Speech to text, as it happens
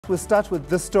We start with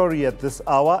this story at this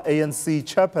hour. ANC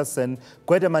chairperson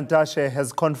Gwede Mantashe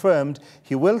has confirmed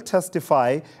he will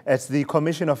testify at the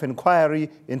Commission of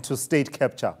Inquiry into State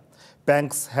Capture.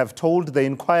 Banks have told the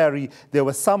inquiry they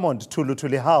were summoned to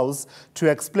Lutuli House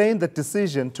to explain the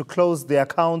decision to close the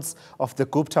accounts of the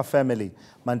Gupta family.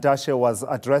 Mantashe was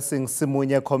addressing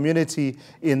Simunye community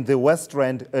in the West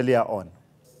Rand earlier on.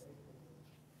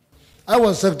 I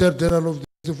was Secretary General of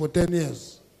the ANC for 10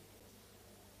 years.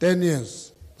 10 years.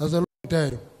 That's a long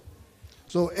time.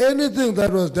 So anything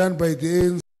that was done by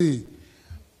the ANC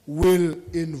will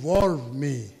involve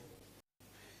me.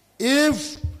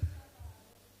 If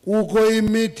we go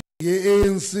meet the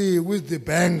ANC with the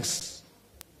banks,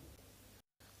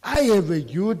 I have a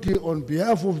duty on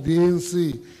behalf of the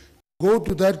ANC to go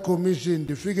to that commission,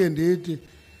 the figure and the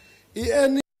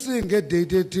ANC get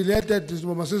dated till that this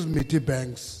says meet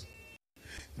banks.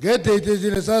 Get dated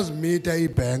till says meet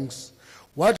banks.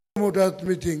 What that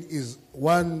meeting is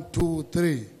 1, 2,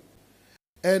 3.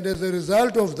 And as a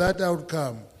result of that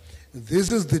outcome, this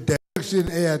is the direction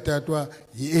Tatwa,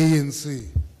 the ANC.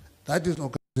 That is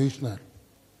organizational.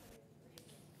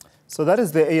 So that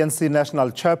is the ANC National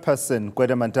Chairperson, Gwede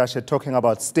Mantashe, talking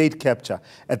about state capture.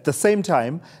 At the same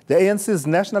time, the ANC's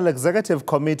National Executive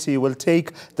Committee will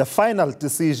take the final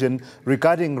decision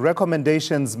regarding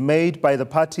recommendations made by the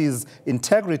party's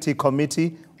Integrity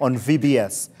Committee on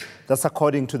VBS. That's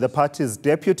according to the party's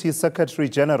Deputy Secretary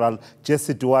General,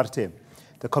 Jesse Duarte.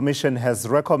 The Commission has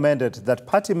recommended that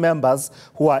party members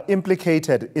who are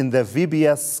implicated in the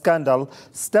VBS scandal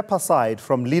step aside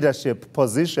from leadership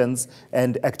positions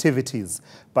and activities.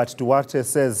 But Duarte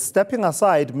says stepping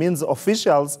aside means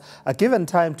officials are given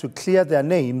time to clear their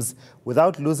names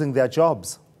without losing their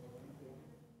jobs.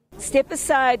 Step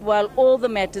aside while all the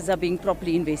matters are being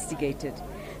properly investigated.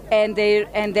 And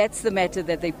that's the matter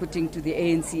that they're putting to the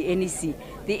ANC, NEC.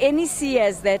 The NEC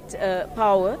has that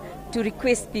power to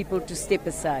request people to step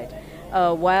aside.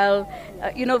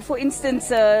 For instance,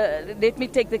 let me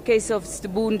take the case of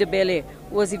Stubun Ndebele,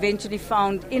 who was eventually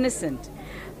found innocent.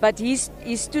 But he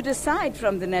stood aside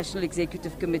from the National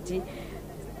Executive Committee,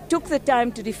 took the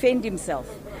time to defend himself,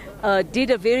 did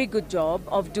a very good job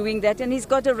of doing that, and he's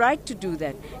got a right to do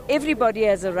that. Everybody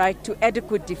has a right to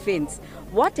adequate defense.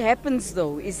 What happens,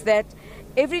 though, is that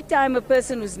every time a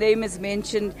person whose name is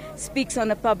mentioned speaks on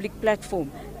a public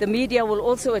platform, the media will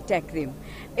also attack them.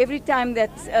 Every time that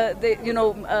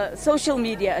social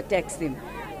media attacks them,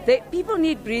 people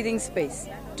need breathing space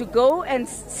to go and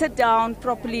sit down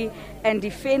properly and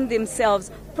defend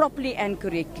themselves properly and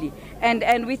correctly.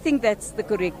 And we think that's the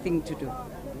correct thing to do.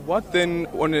 What then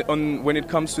when it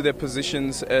comes to their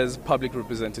positions as public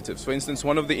representatives? For instance,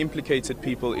 one of the implicated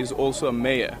people is also a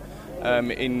mayor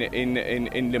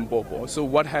in Limpopo. So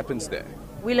what happens there?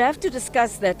 We'll have to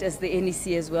discuss that as the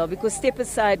NEC as well, because step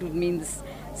aside would mean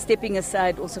stepping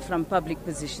aside also from public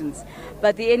positions.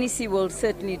 But the NEC will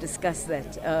certainly discuss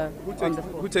that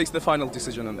Who takes the final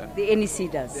decision on that? The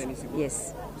NEC does,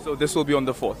 yes. So this will be on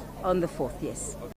the 4th? On the 4th, yes.